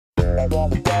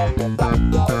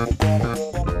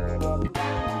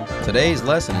Today's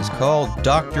lesson is called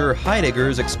Dr.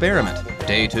 Heidegger's Experiment,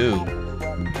 Day 2.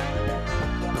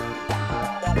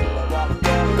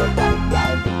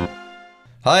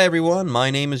 Hi everyone,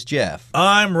 my name is Jeff.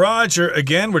 I'm Roger.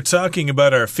 Again, we're talking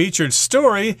about our featured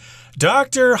story,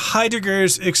 Dr.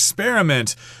 Heidegger's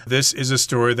Experiment. This is a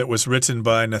story that was written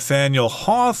by Nathaniel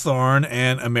Hawthorne,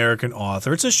 an American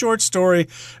author. It's a short story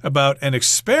about an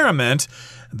experiment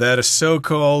that a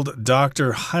so-called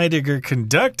Dr. Heidegger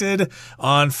conducted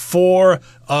on 4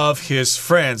 of his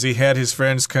friends. He had his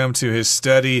friends come to his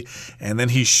study, and then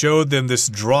he showed them this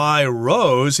dry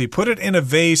rose. He put it in a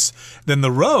vase. Then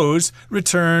the rose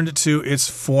returned to its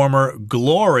former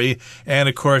glory. And,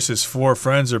 of course, his 4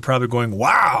 friends are probably going,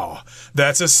 wow,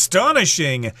 that's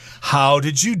astonishing. How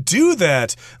did you do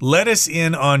that? Let us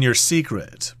in on your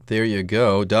secret. There you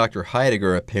go. Dr.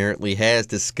 Heidegger apparently has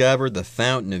discovered the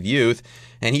fountain of youth.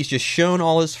 And he's just shown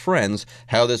all his friends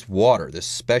how this water, this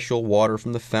special water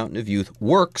from the fountain of youth,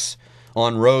 works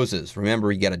on roses.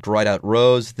 Remember, you got a dried out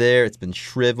rose there. It's been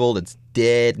shriveled. It's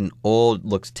dead and old. It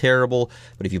looks terrible.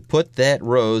 But if you put that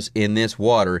rose in this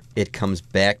water, it comes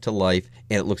back to life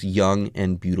and it looks young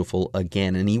and beautiful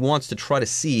again. And he wants to try to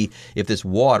see if this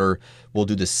water will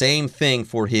do the same thing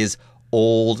for his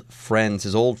old friends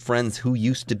who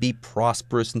used to be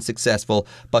prosperous and successful,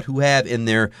 but who have in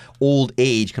their old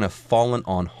age kind of fallen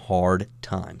on hard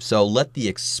times. So let the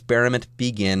experiment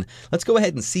begin. Let's go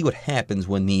ahead and see what happens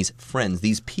when these friends,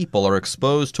 these people, are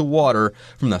exposed to water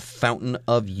from the fountain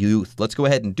of youth. Let's go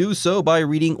ahead and do so by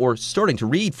reading or starting to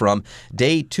read from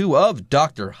Day 2 of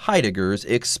Dr. Heidegger's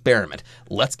Experiment.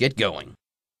 Let's get going.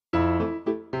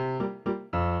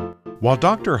 While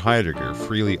Dr. Heidegger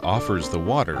freely offers the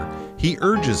water, he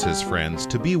urges his friends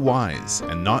to be wise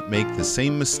and not make the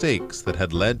same mistakes that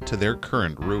had led to their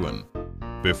current ruin.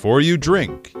 Before you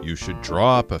drink, you should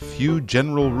draw up a few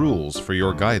general rules for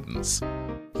your guidance.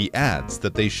 He adds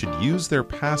that they should use their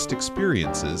past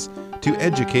experiences to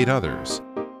educate others.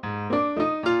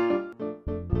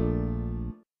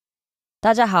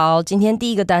 大家好，今天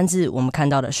第一个单字我们看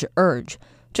到的是 urge，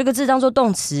 这个字当作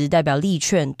动词，代表力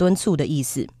劝、敦促的意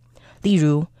思。例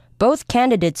如 Both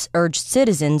candidates urged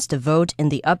citizens to vote in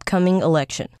the upcoming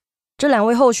election. 这2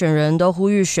位候选人都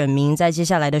呼吁选民在接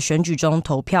下来的选举中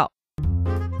投票。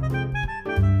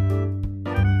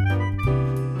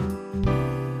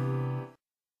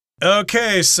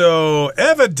Okay, so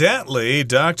evidently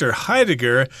Dr.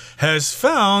 Heidegger has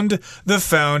found the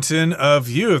fountain of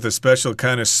youth, a special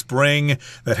kind of spring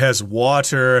that has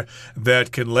water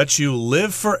that can let you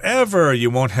live forever. You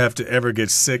won't have to ever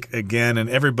get sick again. And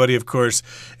everybody, of course,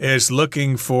 is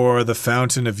looking for the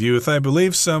fountain of youth. I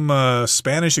believe some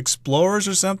Spanish explorers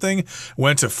or something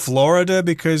went to Florida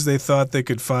because they thought they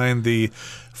could find the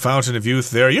fountain of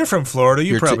youth there. You're from Florida.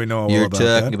 You probably know all about that.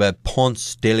 You're talking about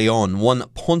Ponce de Leon. One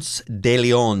Ponce de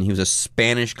Leon. He was a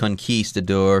Spanish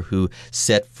conquistador who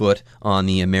set foot on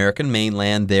the American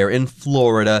mainland there in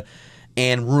Florida.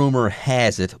 And rumor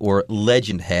has it, or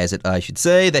legend has it, I should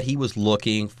say, that he was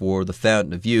looking for the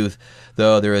fountain of youth,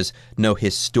 though there is no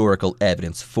historical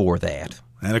evidence for that.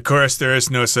 And, of course, there is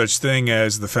no such thing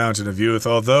as the fountain of youth,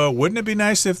 although wouldn't it be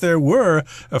nice if there were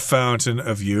a fountain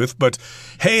of youth? But,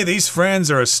 hey, these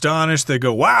friends are astonished. They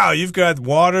go, wow, you've got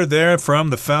water there from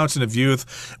the fountain of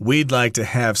youth. We'd like to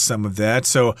have some of that.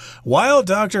 So while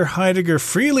Dr. Heidegger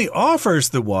freely offers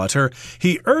the water,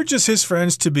 he urges his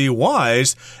friends to be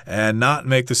wise and not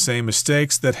make the same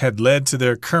mistakes that had led to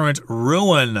their current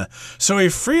ruin. So he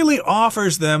freely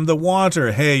offers them the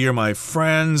water. Hey, you're my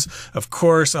friends. Of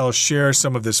course, I'll share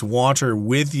some of this water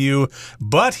with you,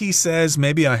 but he says,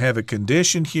 maybe I have a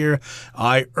condition here.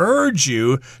 I urge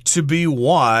you to be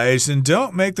wise and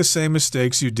don't make the same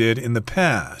mistakes you did in the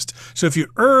past. So if you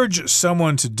urge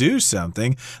someone to do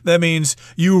something, that means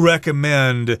you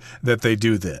recommend that they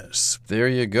do this. There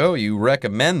you go. You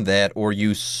recommend that, or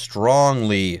you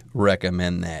strongly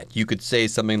recommend that. You could say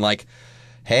something like,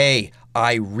 hey,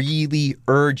 I really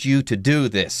urge you to do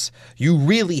this. You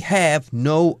really have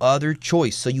no other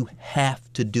choice, so you have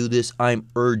to do this. I'm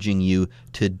urging you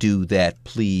to do that.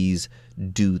 Please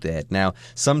do that. Now,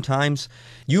 sometimes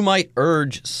you might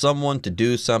urge someone to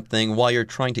do something while you're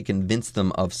trying to convince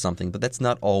them of something, but that's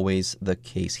not always the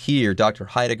case here. Dr.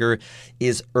 Heidegger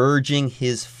is urging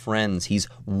his friends. He's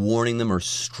warning them or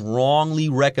strongly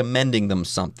recommending them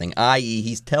something, i.e.,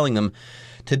 he's telling them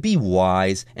to be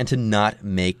wise and to not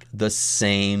make the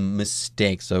same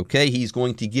mistakes, okay? He's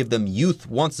going to give them youth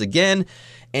once again,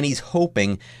 and he's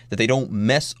hoping that they don't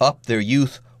mess up their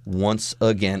youth once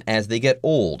again as they get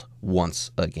old once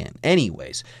again.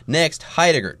 Anyways, next,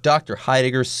 Dr.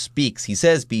 Heidegger speaks. He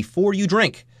says, before you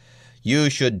drink, you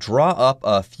should draw up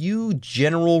a few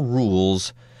general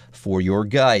rules for your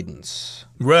guidance.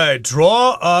 Right,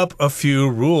 draw up a few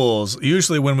rules.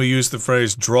 Usually when we use the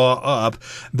phrase draw up,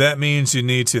 that means you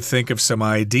need to think of some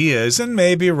ideas and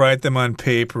maybe write them on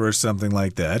paper or something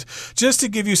like that, just to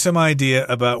give you some idea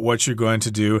about what you're going to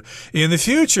do in the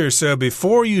future. So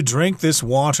before you drink this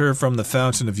water from the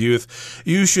fountain of youth,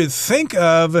 you should think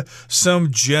of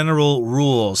some general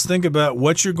rules. Think about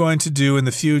what you're going to do in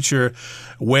the future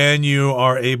when you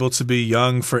are able to be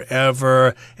young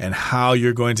forever and how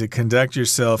you're going to conduct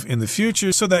yourself in the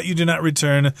future so that you do not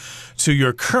return to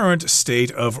your current state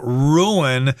of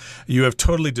ruin. You have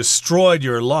totally destroyed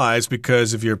your lives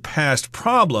because of your past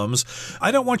problems. I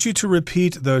don't want you to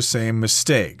repeat those same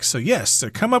mistakes. So yes,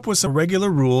 come up with some regular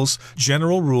rules,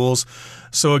 general rules,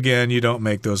 so again, you don't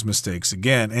make those mistakes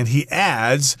again. And he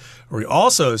adds, or he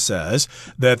also says,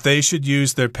 that they should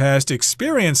use their past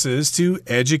experiences to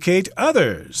educate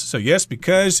others. So yes,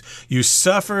 because you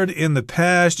suffered in the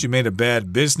past, you made a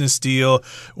bad business deal,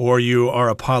 or you are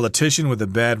a politician with a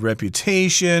bad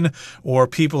reputation, or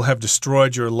people have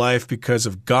destroyed your life because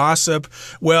of gossip.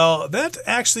 Well, that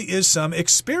actually is some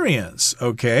experience,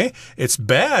 okay? It's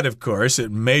bad, of course.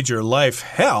 It made your life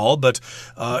hell, but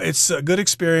it's a good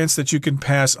experience that you can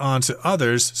pass on to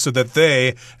others so that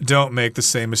they don't make the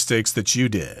same mistakes that you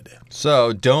did.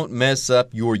 So don't mess up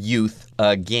your youth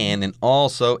again, and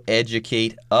also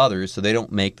educate others so they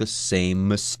don't make the same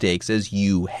mistakes as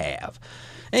you have.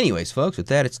 Anyways, folks, with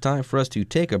that, it's time for us to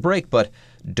take a break, but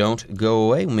don't go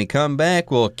away. When we come back,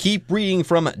 we'll keep reading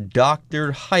from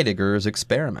Dr. Heidegger's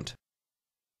experiment.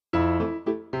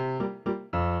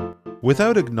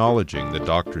 Without acknowledging the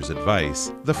doctor's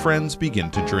advice, the friends begin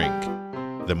to drink.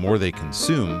 The more they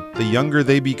consume, the younger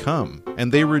they become,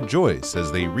 and they rejoice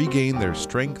as they regain their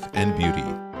strength and beauty.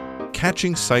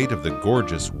 Catching sight of the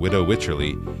gorgeous Widow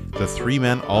Wycherley, the three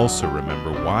men also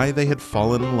remember why they had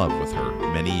fallen in love with her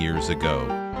many years ago.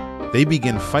 They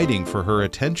begin fighting for her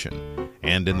attention,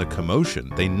 and in the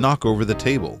commotion, they knock over the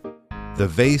table. The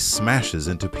vase smashes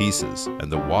into pieces,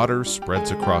 and the water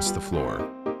spreads across the floor.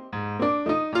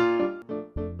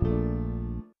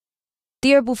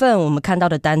 第二部分我们看到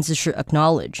的单字是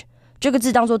acknowledge， 这个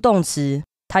字当作动词，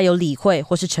它有理会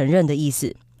或是承认的意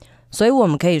思。所以我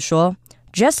们可以说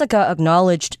Jessica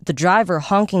acknowledged the driver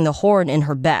honking the horn in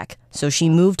her back, so she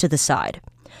moved to the side.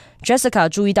 Jessica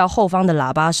注意到后方的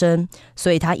喇叭声，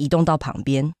所以她移动到旁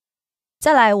边。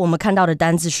再来我们看到的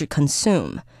单字是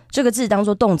consume， 这个字当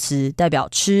作动词，代表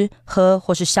吃、喝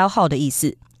或是消耗的意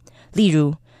思。例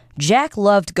如Jack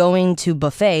loved going to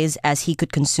buffets as he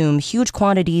could consume huge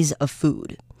quantities of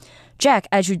food. Jack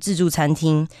爱去自助餐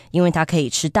厅，因为他可以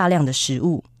吃大量的食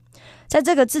物。在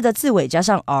这个字的字尾加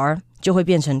上 r， 就会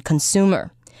变成 consumer，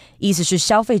 意思是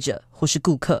消费者或是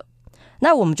顾客。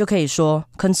那我们就可以说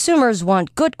Consumers want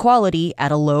good quality at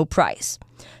a low price.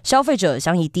 消费者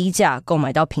想以低价购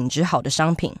买到品质好的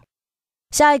商品。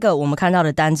下一个我们看到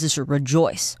的单字是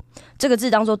rejoice， 这个字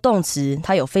当作动词，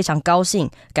它有非常高兴、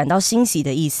感到欣喜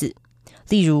的意思。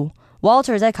例如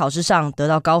Walter 在考试上得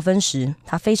到高分时，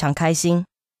他非常开心。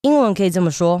英文可以这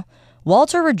么说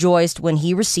Walter rejoiced when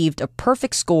he received a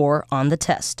perfect score on the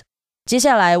test. 接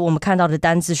下来我们看到的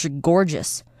单字是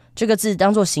gorgeous， 这个字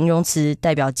当作形容词，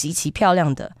代表极其漂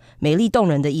亮的、美丽动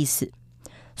人的意思。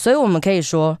所以我们可以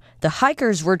说 The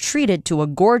hikers were treated to a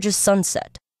gorgeous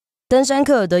sunset. 登山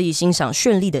客得以欣赏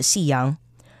绚丽的夕阳。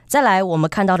再来我们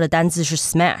看到的单字是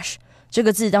smash， 这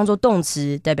个字当作动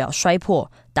词，代表摔破、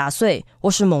打碎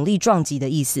或是猛力撞击的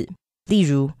意思。例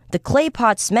如 The clay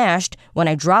pot smashed when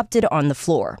I dropped it on the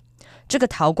floor. 这个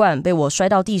陶罐被我摔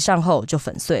到地上后就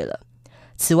粉碎了。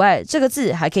此外，这个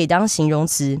字还可以当形容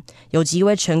词，有极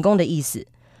为成功的意思。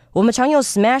我们常用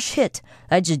smash hit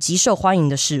来指极受欢迎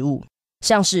的事物，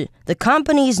像是 The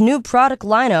company's new product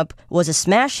lineup was a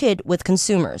smash hit with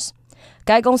consumers.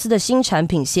 该公司的新产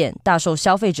品线大受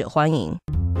消费者欢迎。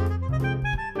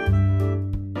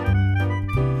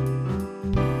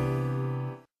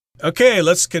Okay,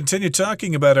 let's continue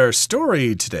talking about our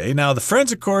story today. Now, the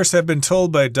friends, of course, have been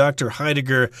told by Dr.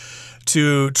 Heidegger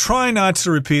to try not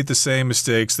to repeat the same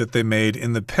mistakes that they made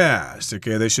in the past.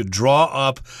 Okay, they should draw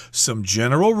up some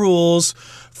general rules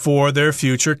for their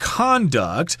future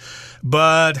conduct.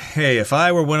 But hey, if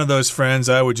I were one of those friends,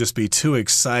 I would just be too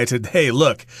excited. Hey,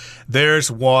 look,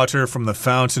 there's water from the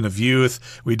fountain of youth.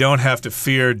 We don't have to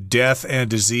fear death and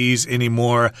disease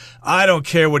anymore. I don't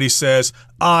care what he says.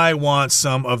 I want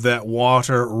some of that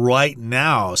water right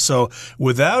now. So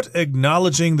without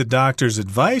acknowledging the doctor's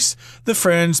advice, the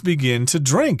friends begin begin to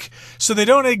drink. So they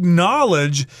don't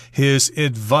acknowledge his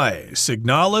advice.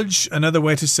 Acknowledge, another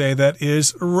way to say that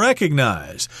is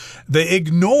recognize. They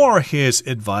ignore his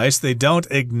advice. They don't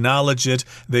acknowledge it.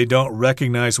 They don't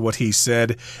recognize what he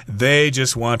said. They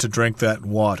just want to drink that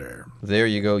water. There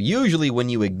you go. Usually when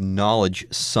you acknowledge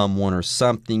someone or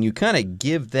something, you kind of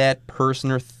give that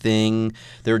person or thing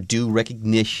their due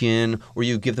recognition, or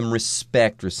you give them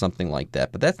respect or something like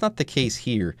that. But that's not the case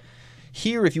here.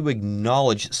 Here, if you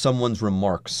acknowledge someone's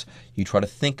remarks, you try to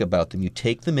think about them, you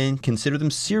take them in, consider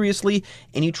them seriously,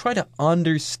 and you try to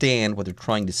understand what they're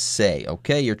trying to say,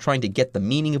 okay? You're trying to get the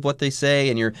meaning of what they say,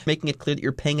 and you're making it clear that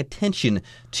you're paying attention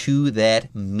to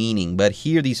that meaning. But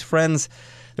here, these friends,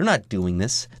 they're not doing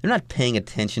this. They're not paying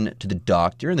attention to the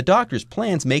doctor, and the doctor's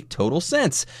plans make total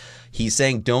sense. He's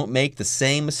saying don't make the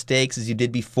same mistakes as you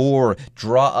did before.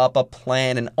 Draw up a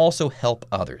plan and also help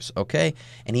others, okay?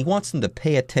 And he wants them to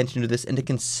pay attention to this and to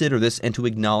consider this and to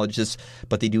acknowledge this,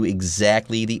 but they do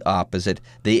exactly the opposite.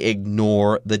 They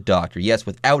ignore the doctor. Yes,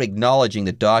 without acknowledging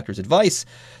the doctor's advice,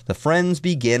 the friends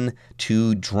begin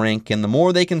to drink, and the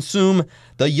more they consume,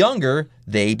 the younger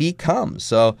they become.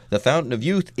 So the fountain of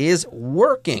youth is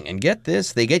working. And get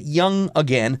this, they get young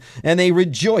again, and they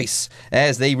rejoice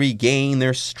as they regain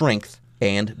their strength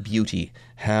and beauty.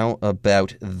 How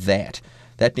about that?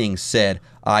 That being said,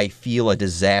 I feel a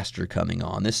disaster coming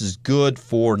on. This is good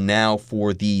for now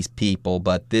for these people,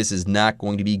 but this is not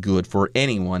going to be good for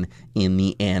anyone in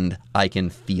the end. I can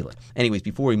feel it. Anyways,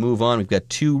 before we move on, we've got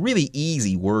two really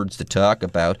easy words to talk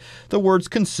about. The words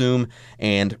consume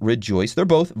and rejoice. They're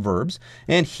both verbs.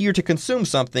 And here, to consume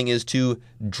something is to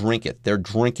drink it. They're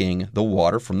drinking the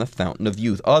water from the fountain of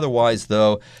youth. Otherwise,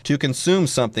 though, to consume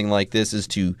something like this is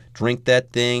to drink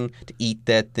that thing, to eat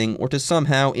that thing, or to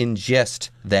somehow ingest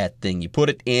that thing. You put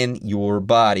it in your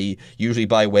body, usually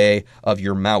by way of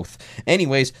your mouth.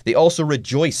 Anyways, they also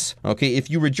rejoice. Okay, if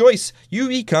you rejoice, you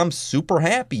become super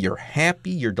happy. You're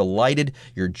happy, you're delighted,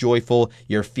 you're joyful,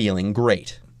 you're feeling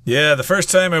great. Yeah, the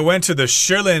first time I went to the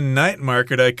Shirlin night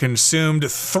market, I consumed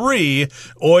 3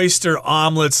 oyster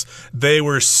omelets. They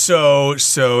were so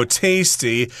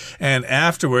tasty. And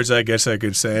afterwards, I guess I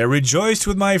could say, I rejoiced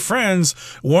with my friends.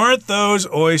 Weren't those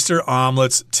oyster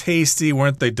omelets tasty?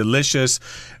 Weren't they delicious?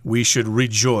 We should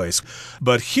rejoice.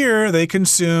 But here they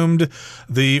consumed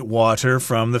the water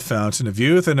from the fountain of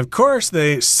youth. And of course,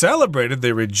 they celebrated,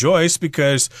 they rejoiced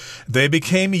because they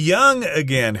became young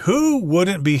again. Who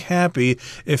wouldn't be happy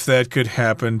if that could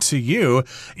happen to you?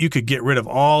 You could get rid of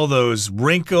all those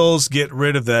wrinkles, get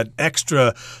rid of that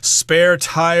extra spare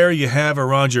tire you have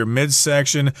around your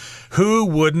midsection. Who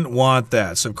wouldn't want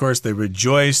that? So, of course, they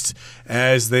rejoiced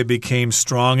as they became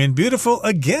strong and beautiful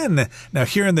again. Now,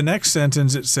 here in the next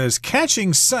sentence, it says,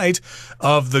 catching sight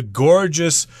of the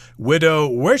gorgeous widow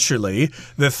Wycherley,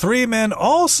 the 3 men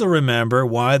also remember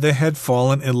why they had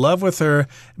fallen in love with her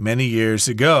many years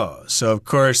ago. So, of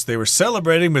course, they were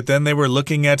celebrating, but then they were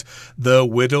looking at the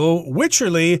widow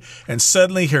Wycherley, and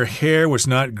suddenly her hair was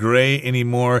not gray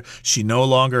anymore. She no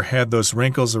longer had those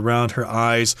wrinkles around her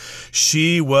eyes.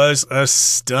 She was a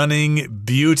stunning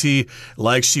beauty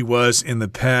like she was in the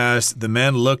past. The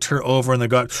men looked her over and they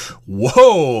got,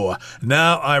 whoa!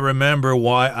 Now I remember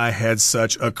why I had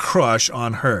such a crush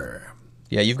on her.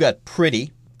 Yeah, you've got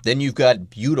pretty, then you've got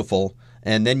beautiful,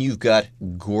 and then you've got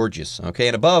gorgeous. Okay,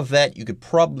 and above that, you could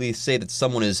probably say that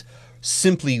someone is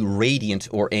simply radiant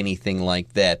or anything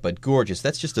like that. But gorgeous,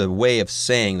 that's just a way of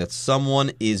saying that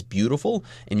someone is beautiful,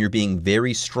 and you're being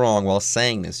very strong while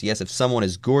saying this. Yes, if someone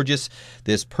is gorgeous,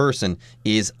 this person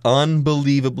is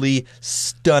unbelievably,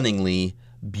 stunningly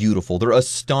beautiful. They're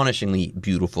astonishingly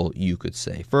beautiful, you could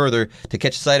say. Further, to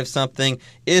catch sight of something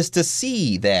is to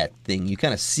see that thing. You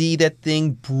kind of see that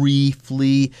thing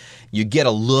briefly, you get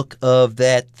a look of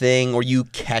that thing, or you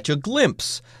catch a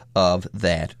glimpse of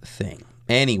that thing.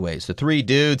 Anyways, the 3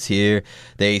 dudes here,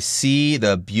 they see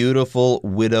the beautiful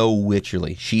widow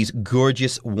Wycherley. She's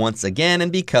gorgeous once again,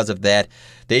 and because of that,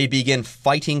 they begin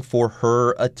fighting for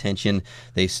her attention.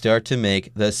 They start to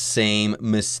make the same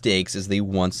mistakes as they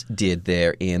once did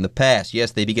there in the past.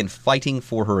 Yes, they begin fighting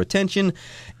for her attention,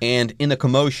 and in the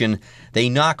commotion, they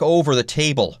knock over the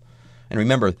table. And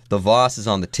remember, the vase is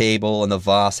on the table, and the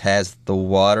vase has the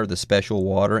water, the special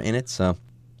water in it, so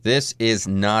this is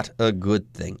not a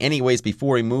good thing. Anyways,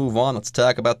 before we move on, let's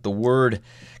talk about the word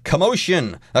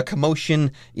commotion. A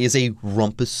commotion is a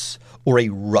rumpus or a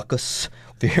ruckus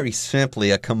Very simply,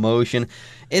 a commotion.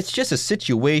 It's just a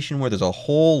situation where there's a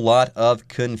whole lot of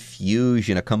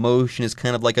confusion. A commotion is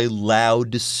kind of like a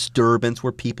loud disturbance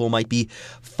where people might be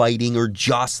fighting or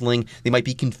jostling. They might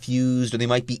be confused, or they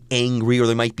might be angry, or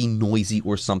they might be noisy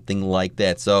or something like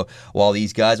that. So while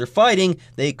these guys are fighting,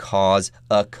 they cause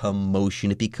a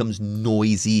commotion. It becomes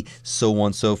noisy, so on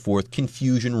and so forth.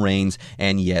 Confusion reigns,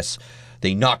 and yes,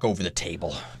 they knock over the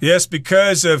table. Yes,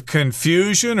 because of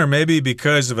confusion or maybe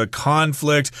because of a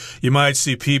conflict. You might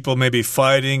see people maybe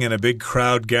fighting and a big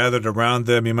crowd gathered around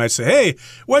them. You might say, hey,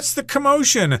 what's the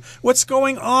commotion? What's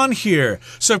going on here?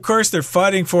 So, of course, they're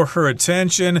fighting for her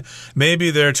attention. Maybe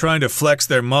they're trying to flex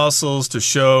their muscles to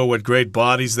show what great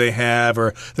bodies they have,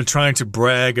 or they're trying to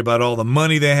brag about all the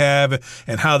money they have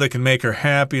and how they can make her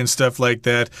happy and stuff like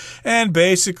that. And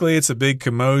basically, it's a big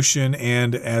commotion,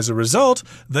 and as a result,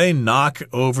 they knock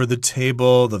over the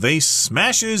table. The vase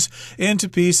smashes into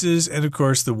pieces, and of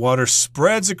course the water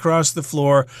spreads across the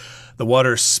floor. The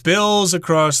water spills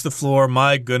across the floor.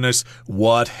 My goodness,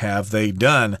 what have they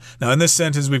done? Now, in this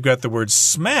sentence, we've got the word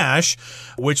smash,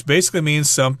 which basically means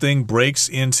something breaks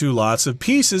into lots of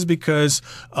pieces because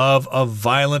of a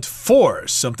violent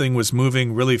force. Something was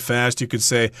moving really fast. You could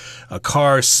say a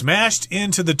car smashed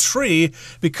into the tree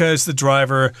because the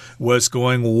driver was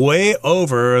going way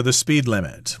over the speed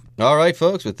limit. All right,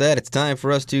 folks, with that, it's time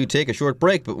for us to take a short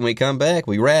break. But when we come back,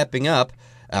 we're wrapping up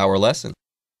our lesson.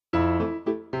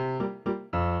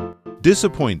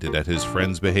 Disappointed at his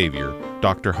friend's behavior,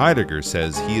 Dr. Heidegger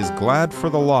says he is glad for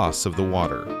the loss of the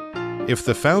water. If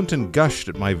the fountain gushed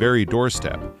at my very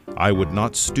doorstep, I would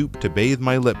not stoop to bathe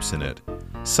my lips in it.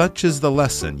 Such is the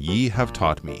lesson ye have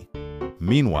taught me.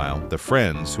 Meanwhile, the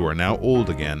friends, who are now old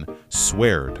again,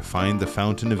 swear to find the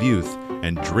fountain of youth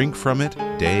and drink from it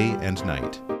day and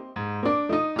night.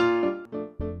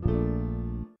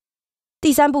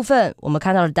 第三部分我们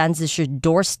看到的单字是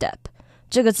doorstep，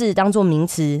 这个字当作名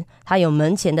词，它有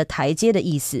门前的台阶的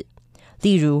意思。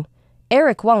例如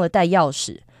Eric 忘了带钥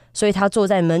匙，所以他坐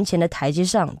在门前的台阶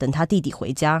上等他弟弟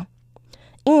回家。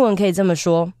英文可以这么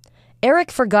说 Eric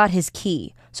forgot his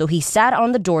key, so he sat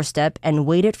on the doorstep and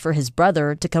waited for his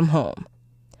brother to come home.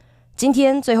 今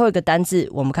天最后一个单字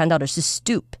我们看到的是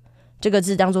stoop， 这个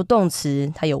字当作动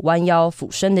词，它有弯腰俯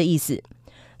身的意思。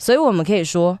所以我们可以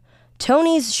说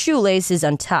Tony's shoelace is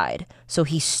untied, so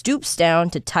he stoops down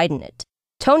to tighten it.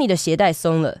 Tony 的鞋带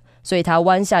松了，所以他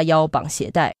弯下腰绑鞋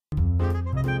带。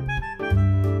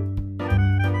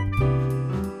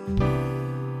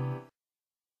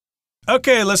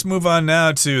Okay, let's move on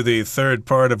now to the third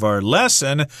part of our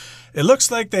lesson. It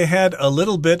looks like they had a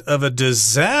little bit of a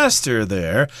disaster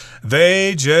there.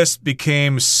 They just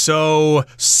became so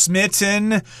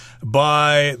smitten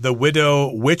by the widow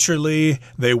Wycherley.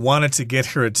 They wanted to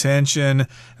get her attention.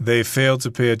 They failed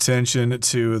to pay attention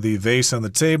to the vase on the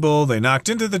table. They knocked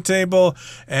into the table,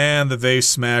 and the vase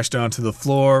smashed onto the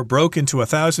floor, broke into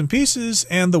 1,000 pieces,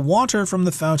 and the water from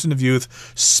the Fountain of Youth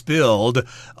spilled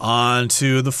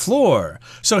onto the floor.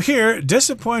 So here,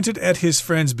 disappointed at his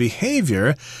friend's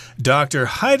behavior, Dr.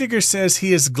 Heidegger says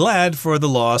he is glad for the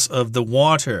loss of the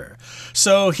water.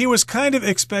 So he was kind of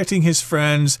expecting his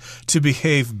friends to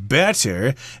behave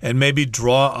better and maybe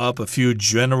draw up a few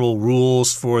general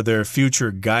rules for their future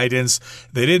guidance.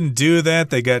 They didn't do that.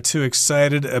 They got too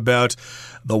excited about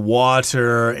the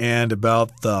water and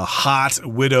about the hot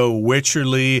widow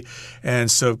Wycherley. And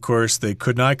so, of course, they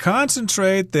could not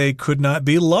concentrate. They could not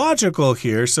be logical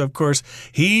here. So, of course,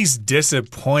 he's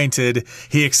disappointed.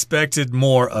 He expected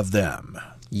more of them.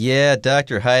 Yeah,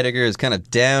 Dr. Heidegger is kind of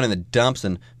down in the dumps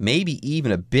and maybe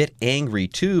even a bit angry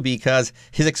too because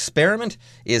his experiment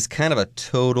is kind of a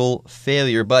total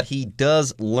failure, but he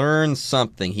does learn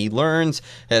something. He learns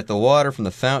that the water from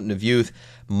the Fountain of Youth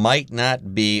might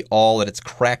not be all that it's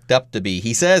cracked up to be.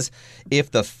 He says, if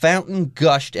the fountain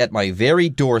gushed at my very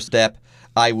doorstep,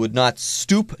 I would not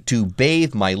stoop to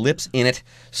bathe my lips in it.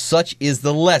 Such is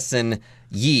the lesson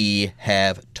ye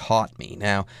have taught me.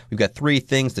 Now, we've got three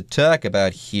things to talk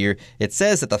about here. It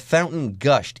says that the fountain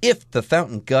gushed. If the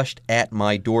fountain gushed at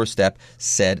my doorstep,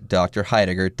 said Dr.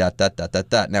 Heidegger, ...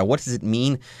 Now, what does it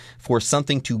mean for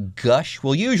something to gush?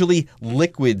 Well, usually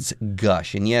liquids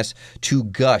gush. And yes, to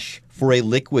gush for a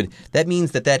liquid, that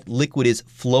means that that liquid is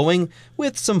flowing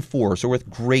with some force or with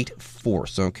great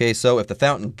force. Okay, so if the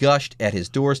fountain gushed at his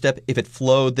doorstep, if it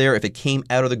flowed there, if it came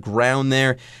out of the ground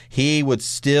there, he would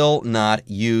still not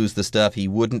use the stuff. He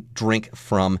wouldn't drink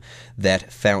from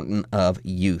that fountain of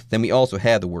youth. Then we also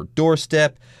have the word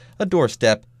doorstep. A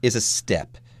doorstep is a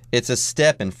step. It's a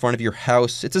step in front of your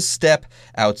house. It's a step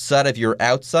outside of your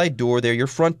outside door there, your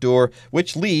front door,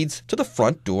 which leads to the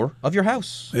front door of your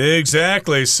house.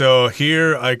 Exactly. So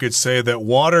here I could say that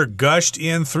water gushed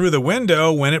in through the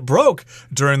window when it broke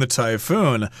during the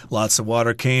typhoon. Lots of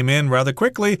water came in rather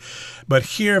quickly.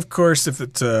 But here, of course, if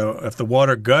the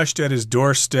water gushed at his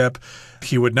doorstep,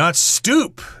 he would not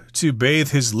stoop to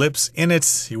bathe his lips in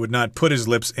it. He would not put his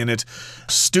lips in it.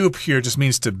 Stoop here just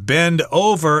means to bend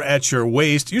over at your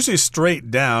waist, usually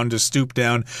straight down, to stoop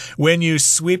down. When you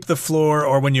sweep the floor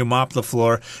or when you mop the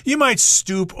floor, you might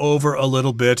stoop over a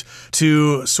little bit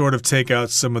to sort of take out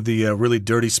some of the really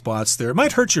dirty spots there. It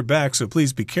might hurt your back, so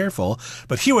please be careful.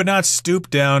 But he would not stoop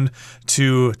down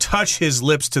to touch his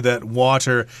lips to that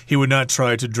water. He would not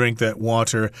try to drink that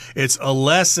water. It's a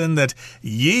lesson that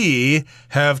ye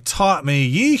have taught me.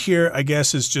 Ye here, I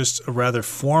guess, is just a rather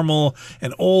formal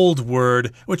and old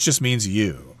word, which just means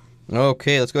you.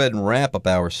 Okay, let's go ahead and wrap up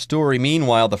our story.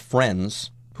 Meanwhile, the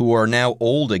friends, who are now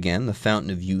old again, the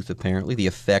fountain of youth apparently, the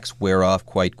effects wear off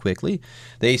quite quickly.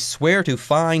 They swear to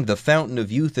find the fountain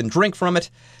of youth and drink from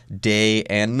it day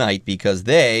and night because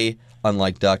they,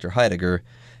 unlike Dr. Heidegger,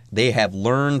 they have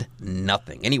learned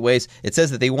nothing. Anyways, it says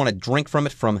that they want to drink from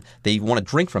it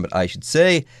I should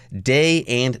say, day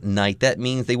and night. That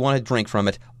means they want to drink from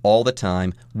it all the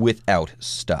time without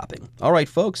stopping. All right,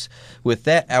 folks, with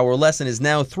that, our lesson is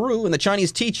now through and the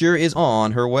Chinese teacher is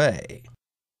on her way.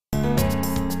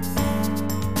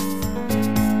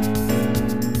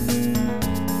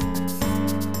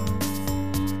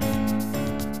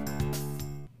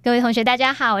 各位同学大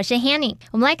家好，我是 Hanny。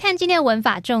 我们来看今天的文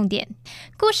法重点。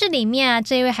故事里面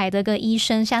这位海德格医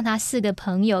生向他4个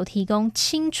朋友提供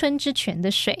青春之泉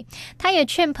的水，他也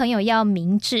劝朋友要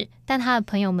明智，但他的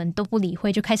朋友们都不理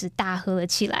会，就开始大喝了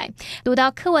起来。读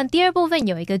到课文第2部分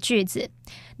有一个句子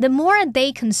The more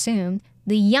they consume,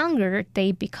 the younger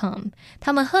they become.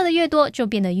 他们喝的越多就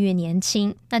变得越年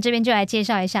轻。那这边就来介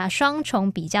绍一下双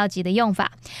重比较级的用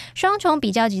法。双重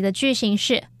比较级的句型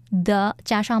是the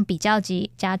加上比较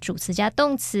级加主词加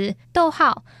动词，逗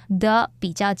号 the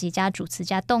比较级加主词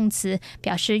加动词，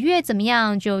表示越怎么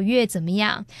样就越怎么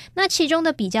样。那其中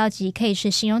的比较级可以是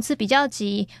形容词比较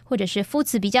级，或者是副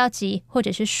词比较级，或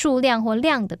者是数量或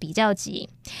量的比较级。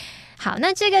好，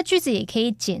那这个句子也可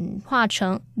以简化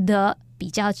成 the 比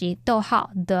较级逗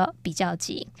号 the 比较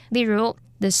级。例如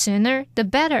the sooner the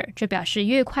better 就表示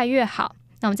越快越好。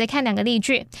那我们再看2个例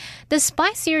句 The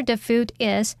spicier the food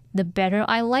is, the better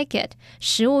I like it.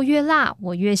 食物越辣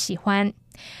我越喜欢。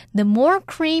The more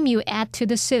cream you add to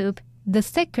the soup, the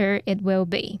thicker it will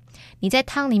be. 你在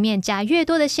汤里面加越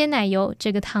多的鲜奶油，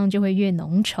这个汤就会越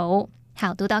浓稠。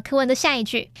好，读到课文的下一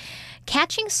句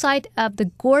Catching sight of the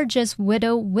gorgeous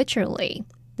widow Wycherley,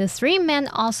 the 3 men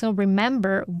also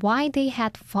remember why they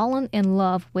had fallen in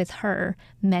love with her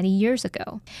many years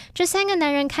ago. 这3个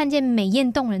男人看见美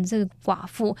艳动人这个寡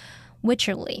妇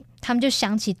Wycherley， 他们就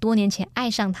想起多年前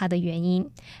爱上她的原因。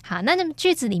好，那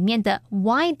句子里面的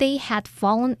why they had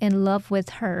fallen in love with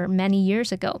her many years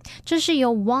ago， 这是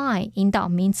由 why 引导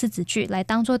名词子句来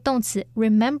当作动词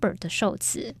remember 的受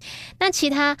词。那其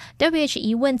他 WH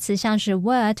疑问词像是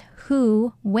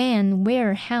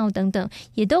what、who、when、where、how 等等，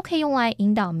也都可以用来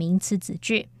引导名词子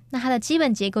句。那它的基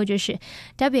本结构就是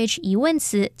WH 疑问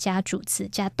词加主词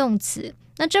加动词。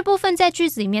那这部分在句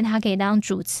子里面它可以当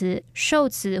主词、受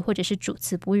词或者是主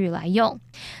词补语来用。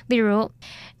例如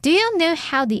Do you know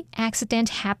how the accident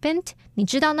happened? 你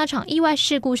知道那场意外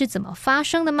事故是怎么发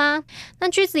生的吗？那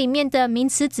句子里面的名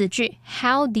词子句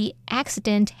how the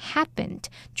accident happened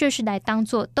就是来当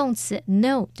作动词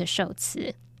know 的受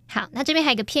词。好，那这边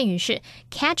还有一个片语是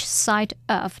catch sight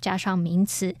of 加上名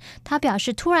词，它表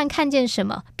示突然看见什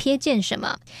么，瞥见什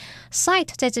么。sight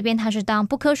在这边它是当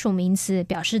不可数名词，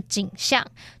表示景象。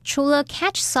除了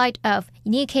catch sight of，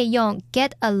 你也可以用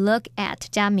get a look at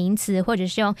加名词，或者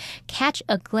是用 catch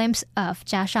a glimpse of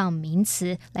加上名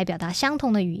词来表达相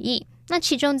同的语义。那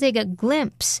其中这个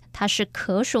glimpse 它是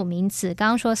可数名词，刚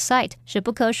刚说 sight 是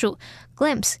不可数，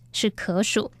 glimpse 是可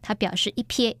数，它表示一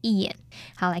瞥一眼。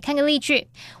好，来看个例句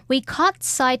We caught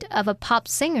sight of a pop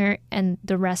singer in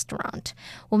the restaurant.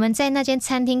 我们在那间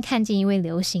餐厅看见一位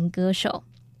流行歌手。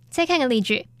再看个例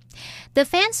句 The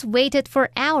fans waited for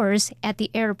hours at the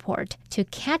airport to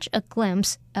catch a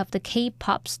glimpse of the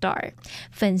K-pop star.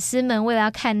 粉丝们为了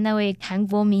要看那位韩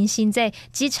国明星，在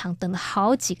机场等了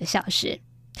好几个小时。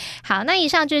好，那以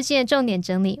上就是今天的重点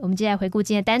整理，我们接下来回顾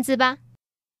今天的单字吧。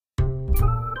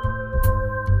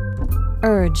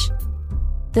Urge.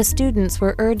 The students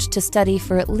were urged to study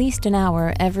for at least an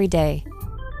hour every day.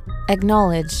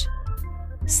 Acknowledge.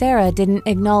 Sarah didn't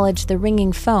acknowledge the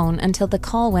ringing phone until the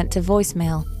call went to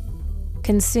voicemail.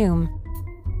 Consume.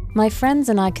 My friends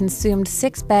and I consumed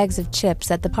 6 bags of chips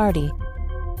at the party.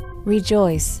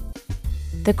 Rejoice.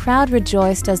 The crowd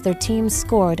rejoiced as their teams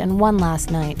scored and won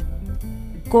last night.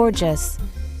 Gorgeous.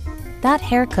 That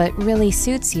haircut really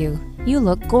suits you. You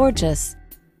look gorgeous.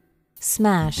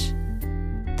 Smash.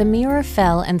 The mirror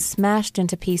fell and smashed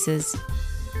into pieces.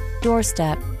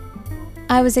 Doorstep.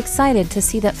 I was excited to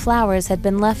see that flowers had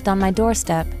been left on my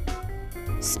doorstep.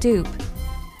 Stoop.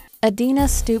 Adina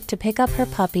stooped to pick up her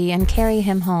puppy and carry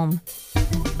him home.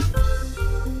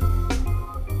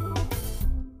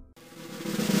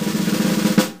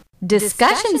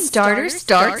 Discussion starter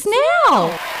starts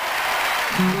now!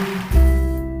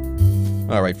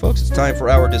 All right, folks, it's time for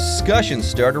our discussion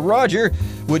starter. Roger,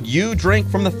 would you drink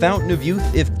from the fountain of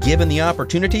youth if given the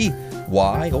opportunity?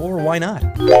 Why or why not?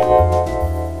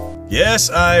 Yes,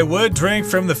 I would drink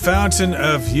from the fountain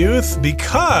of youth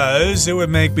because it would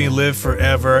make me live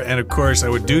forever, and of course I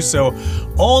would do so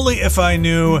only if I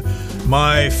knew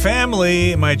my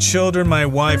family, my children, my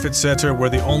wife, etc. were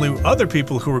the only other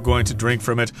people who were going to drink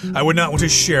from it. I would not want to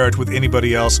share it with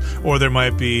anybody else, or there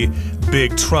might be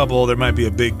big trouble, there might be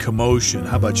a big commotion.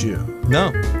 How about you?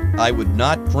 No, I would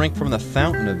not drink from the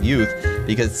fountain of youth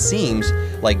because it seems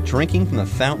like drinking from the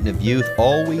fountain of youth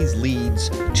always leads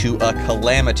to a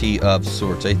calamity of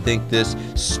sorts. I think this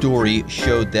story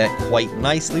showed that quite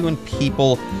nicely when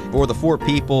people, or the 4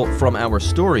 people from our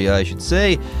story, I should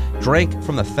say, drank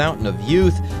from the fountain of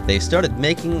youth. They started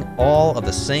making all of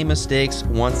the same mistakes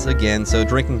once again. So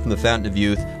drinking from the fountain of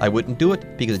youth, I wouldn't do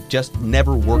it because it just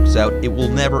never works out. It will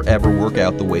never ever work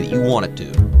out the way that you want it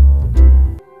to.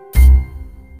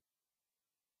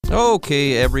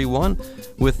 Okay, everyone.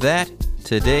 With that,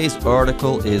 today's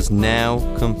article is now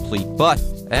complete. But,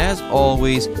 as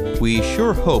always, we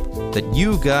sure hope that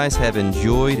you guys have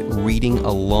enjoyed reading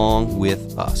along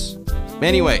with us.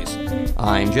 Anyways,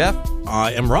 I'm Jeff.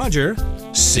 I am Roger.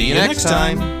 See you next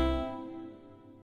time.